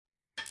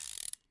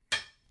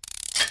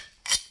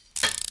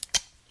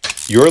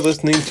You're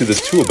listening to The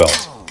Tool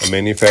Belt, a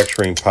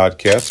manufacturing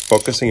podcast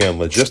focusing on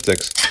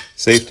logistics,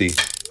 safety,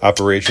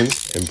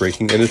 operations, and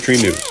breaking industry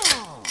news.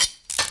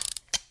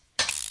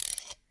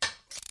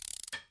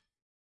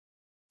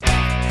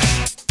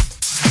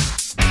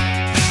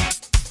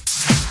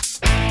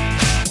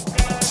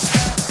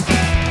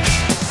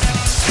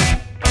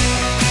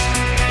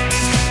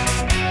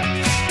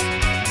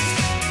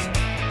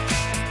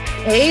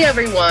 Hey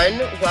everyone,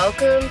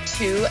 welcome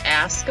to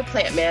Ask a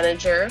Plant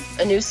Manager,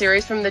 a new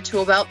series from the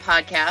Tool Belt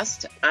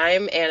podcast.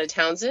 I'm Anna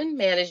Townsend,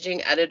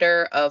 managing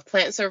editor of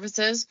Plant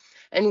Services,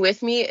 and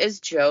with me is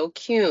Joe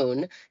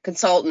Kuhn,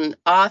 consultant,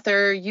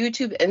 author,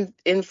 YouTube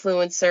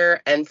influencer,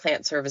 and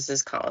Plant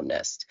Services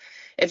columnist.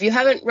 If you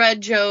haven't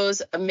read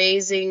Joe's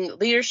amazing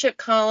leadership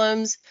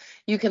columns,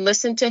 you can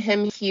listen to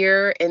him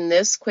here in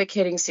this quick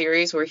hitting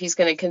series where he's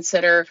going to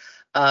consider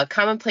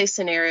commonplace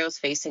scenarios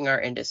facing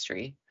our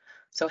industry.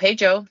 So, hey,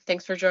 Joe,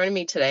 thanks for joining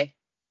me today.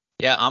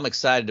 Yeah, I'm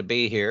excited to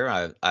be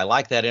here. I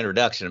like that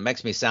introduction. It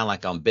makes me sound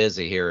like I'm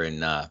busy here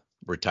in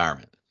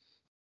retirement.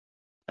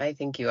 I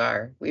think you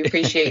are. We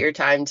appreciate your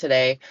time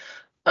today.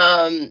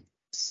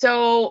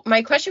 So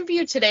my question for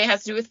you today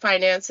has to do with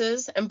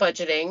finances and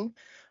budgeting.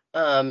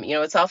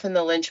 It's often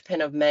the linchpin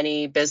of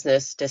many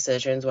business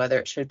decisions, whether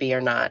it should be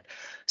or not.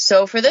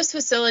 So for this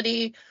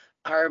facility,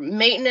 our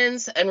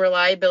maintenance and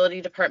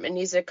reliability department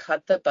needs to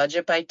cut the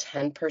budget by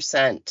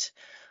 10%.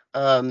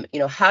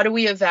 How do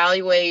we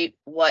evaluate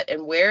what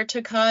and where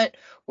to cut?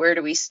 Where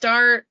do we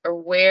start, or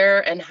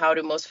where and how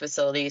do most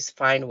facilities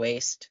find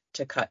ways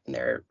to cut in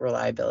their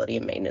reliability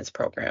and maintenance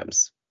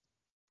programs?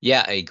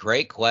 Yeah, a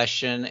great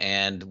question,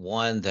 and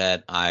one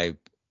that I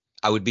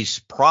would be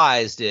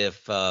surprised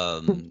if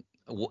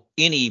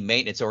any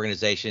maintenance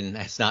organization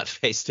has not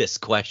faced this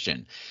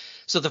question.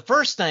 So the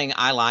first thing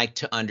I like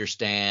to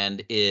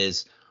understand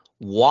is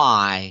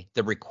why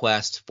the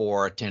request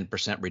for a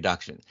 10%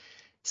 reduction.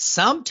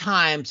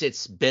 Sometimes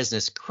it's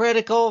business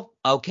critical.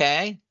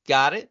 Okay,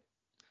 got it.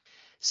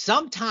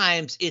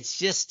 Sometimes it's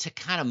just to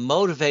kind of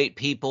motivate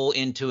people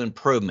into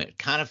improvement,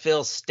 kind of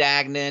feel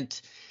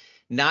stagnant,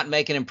 not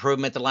making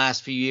improvement the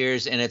last few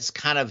years. And it's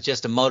kind of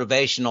just a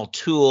motivational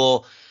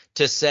tool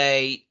to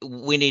say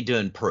we need to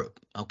improve.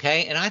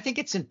 Okay. And I think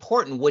it's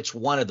important which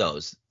one of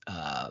those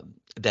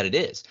that it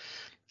is.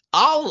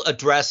 I'll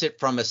address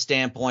it from a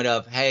standpoint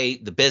of, hey,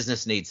 the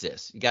business needs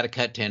this. You got to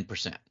cut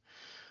 10%.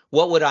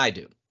 What would I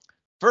do?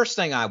 First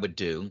thing I would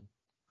do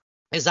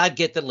is I'd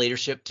get the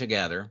leadership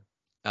together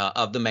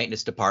of the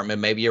maintenance department,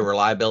 maybe your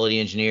reliability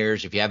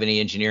engineers, if you have any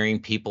engineering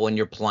people in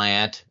your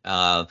plant,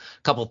 a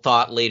couple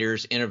thought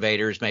leaders,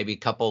 innovators, maybe a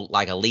couple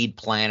like a lead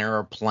planner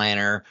or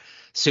planner,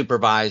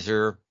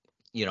 supervisor,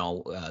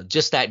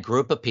 just that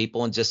group of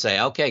people and just say,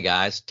 okay,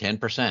 guys,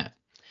 10%.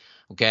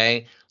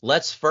 Okay,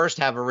 let's first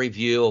have a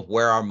review of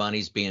where our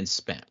money's being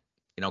spent.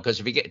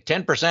 Because if you get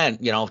 10%, 10%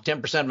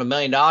 of $1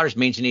 million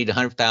means you need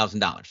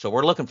 $100,000. So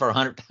we're looking for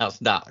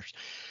 $100,000.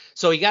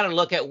 So you got to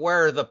look at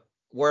where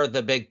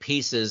the big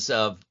pieces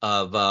of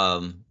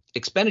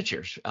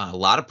expenditures. A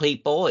lot of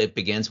people, it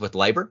begins with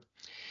labor.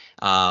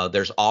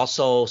 There's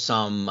also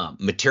some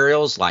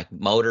materials like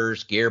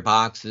motors,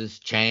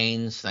 gearboxes,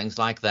 chains, things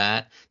like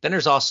that. Then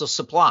there's also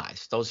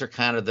supplies. Those are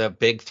kind of the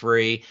big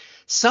three.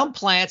 Some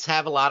plants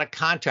have a lot of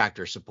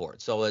contractor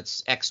support, so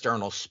it's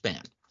external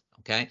spend.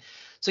 Okay.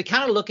 So you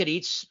kind of look at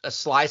each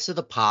slice of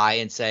the pie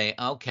and say,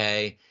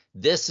 okay,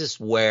 this is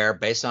where,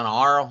 based on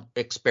our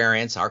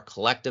experience, our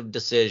collective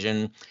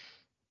decision,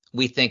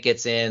 we think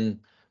it's in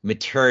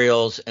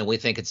materials and we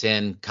think it's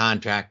in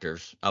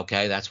contractors.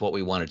 Okay, that's what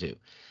we want to do.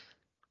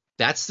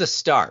 That's the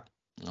start.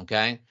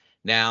 Okay.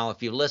 Now,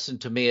 if you listen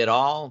to me at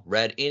all,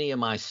 read any of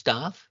my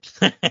stuff,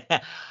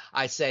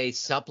 I say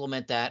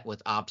supplement that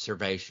with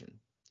observation.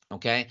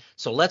 Okay,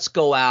 so let's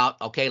go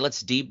out. Okay, let's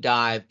deep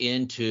dive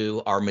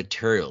into our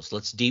materials.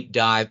 Let's deep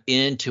dive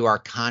into our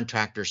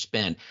contractor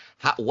spend.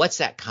 What's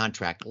that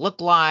contract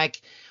look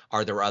like?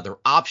 Are there other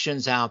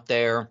options out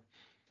there?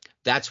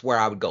 That's where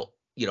I would go.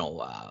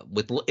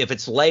 If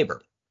it's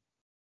labor,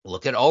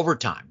 look at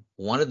overtime.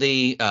 One of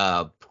the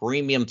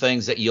premium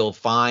things that you'll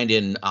find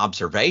in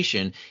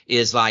observation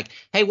is like,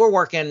 hey, we're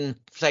working,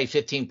 say,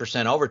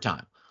 15%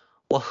 overtime.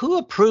 Well, who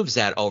approves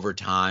that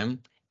overtime?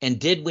 And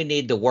did we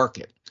need to work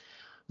it?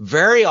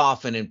 Very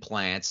often in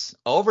plants,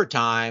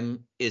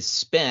 overtime is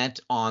spent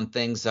on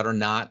things that are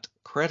not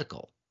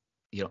critical.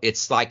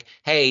 It's like,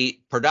 hey,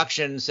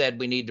 production said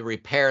we need to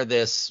repair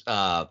this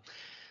gearbox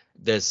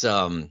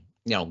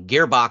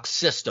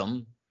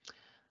system,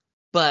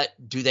 but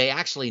do they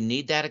actually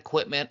need that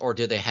equipment, or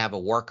do they have a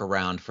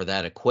workaround for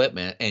that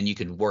equipment and you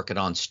can work it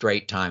on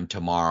straight time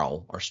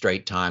tomorrow or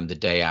straight time the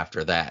day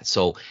after that?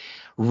 So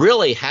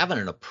really having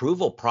an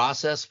approval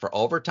process for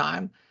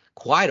overtime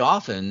quite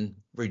often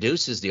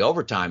reduces the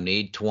overtime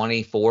need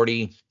 20,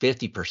 40,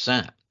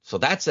 50%. So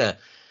that's a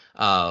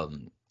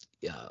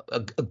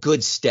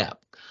good step.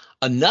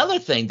 Another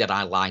thing that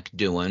I like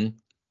doing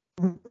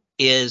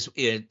is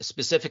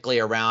specifically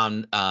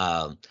around,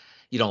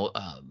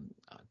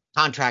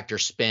 contractor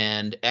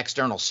spend,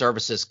 external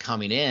services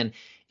coming in,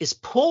 is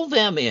pull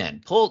them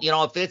in.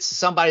 If it's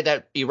somebody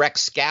that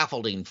erects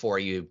scaffolding for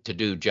you to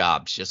do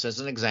jobs, just as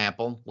an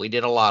example, we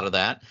did a lot of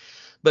that.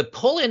 But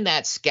pull in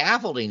that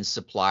scaffolding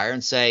supplier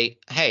and say,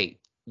 hey,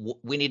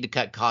 we need to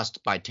cut costs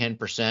by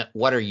 10%.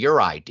 What are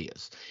your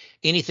ideas?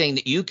 Anything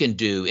that you can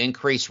do,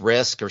 increase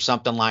risk or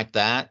something like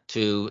that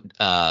to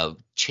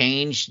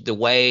change the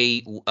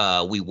way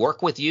we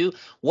work with you?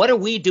 What are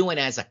we doing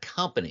as a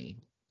company?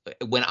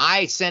 When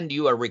I send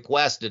you a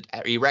request to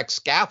erect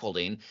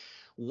scaffolding,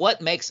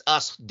 what makes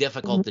us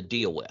difficult to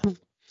deal with?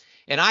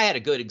 And I had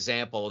a good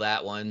example of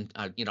that one.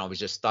 I was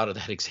just thought of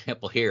that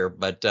example here,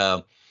 but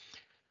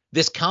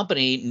this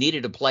company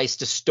needed a place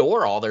to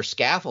store all their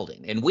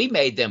scaffolding, and we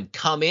made them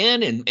come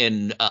in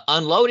and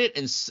unload it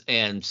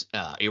and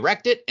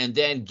erect it and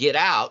then get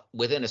out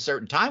within a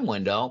certain time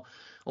window.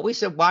 Well, we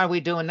said, why are we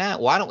doing that?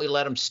 Why don't we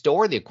let them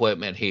store the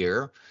equipment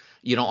here,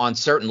 on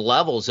certain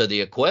levels of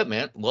the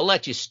equipment? We'll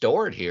let you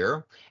store it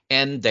here.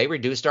 And they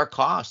reduced our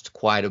cost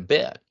quite a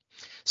bit.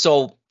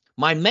 So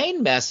my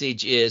main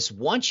message is,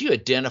 once you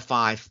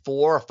identify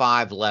 4 or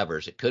 5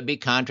 levers, it could be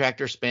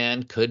contractor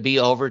spend, could be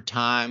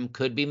overtime,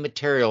 could be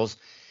materials,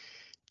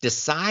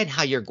 decide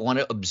how you're going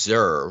to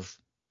observe,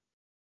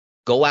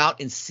 go out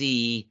and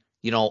see,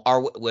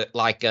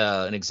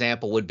 an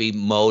example would be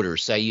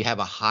motors. Say you have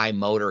a high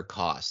motor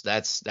cost.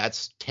 That's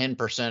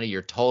 10% of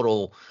your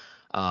total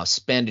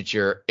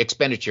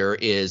expenditure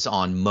is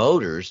on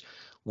motors.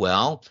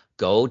 Well,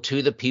 go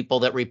to the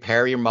people that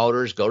repair your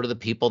motors, go to the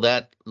people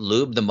that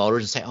lube the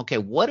motors and say, okay,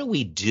 what are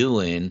we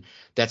doing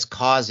that's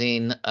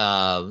causing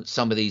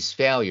some of these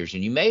failures?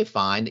 And you may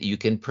find that you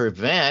can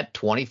prevent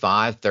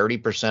 25,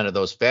 30% of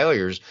those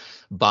failures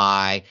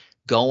by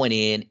going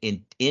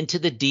into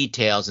the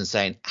details and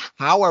saying,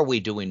 how are we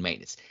doing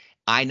maintenance?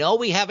 I know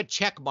we have a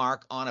check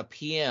mark on a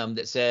PM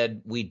that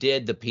said we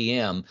did the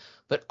PM,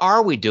 but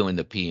are we doing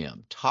the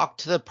PM? Talk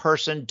to the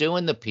person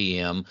doing the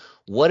PM.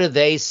 What do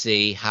they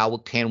see? How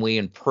can we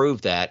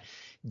improve that?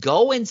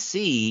 Go and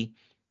see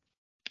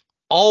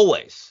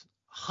always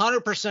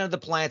 100% of the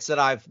plants that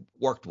I've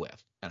worked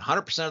with and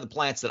 100% of the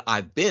plants that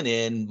I've been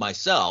in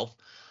myself,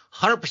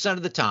 100%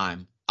 of the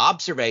time,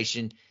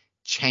 observation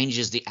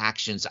changes the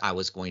actions I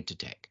was going to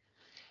take.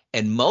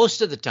 And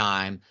most of the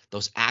time,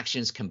 those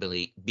actions can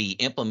be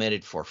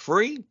implemented for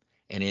free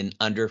and in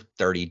under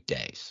 30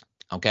 days.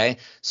 Okay,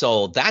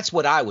 so that's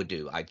what I would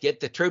do. I'd get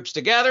the troops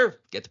together,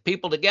 get the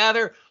people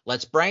together.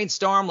 Let's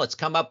brainstorm. Let's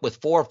come up with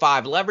 4 or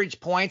 5 leverage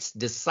points,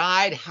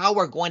 decide how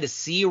we're going to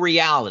see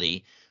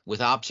reality with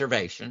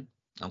observation.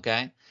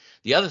 Okay.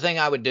 The other thing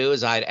I would do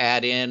is I'd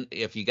add in,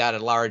 if you got a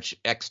large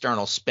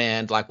external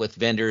spend, like with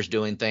vendors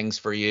doing things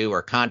for you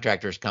or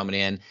contractors coming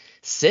in,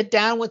 sit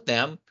down with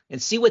them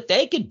and see what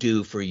they could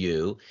do for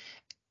you.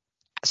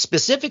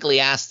 Specifically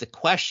ask the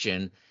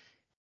question,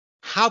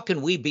 how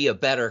can we be a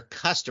better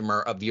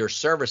customer of your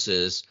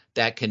services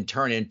that can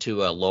turn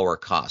into a lower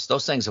cost?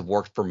 Those things have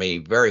worked for me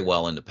very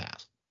well in the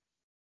past.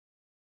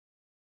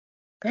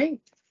 Great.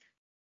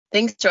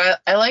 Thanks, Joe.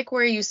 I like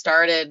where you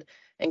started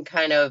and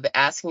kind of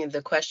asking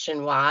the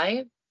question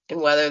why,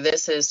 and whether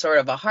this is sort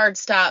of a hard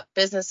stop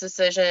business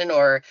decision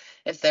or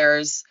if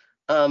there's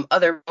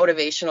other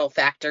motivational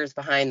factors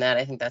behind that.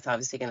 I think that's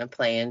obviously going to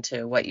play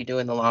into what you do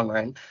in the long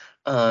run.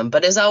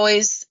 But as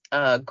always,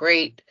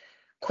 great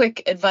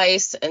quick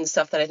advice and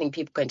stuff that I think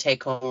people can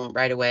take home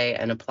right away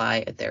and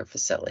apply at their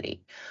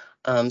facility.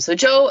 So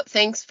Joe,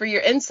 thanks for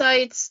your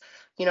insights.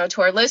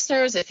 To our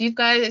listeners, if you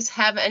guys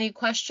have any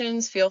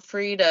questions, feel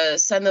free to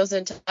send those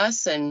in to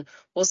us and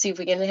we'll see if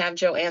we can have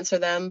Joe answer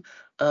them.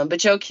 But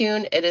Joe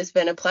Kuhn, it has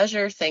been a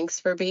pleasure. Thanks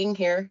for being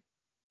here.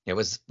 It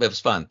was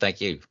fun.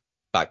 Thank you.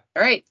 Bye.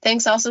 All right.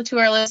 Thanks also to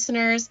our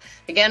listeners.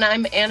 Again,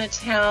 I'm Anna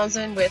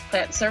Townsend with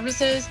Plant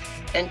Services,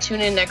 and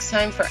tune in next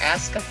time for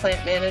Ask a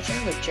Plant Manager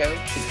with Joe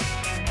Kuhn.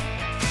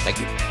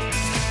 Thank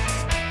you.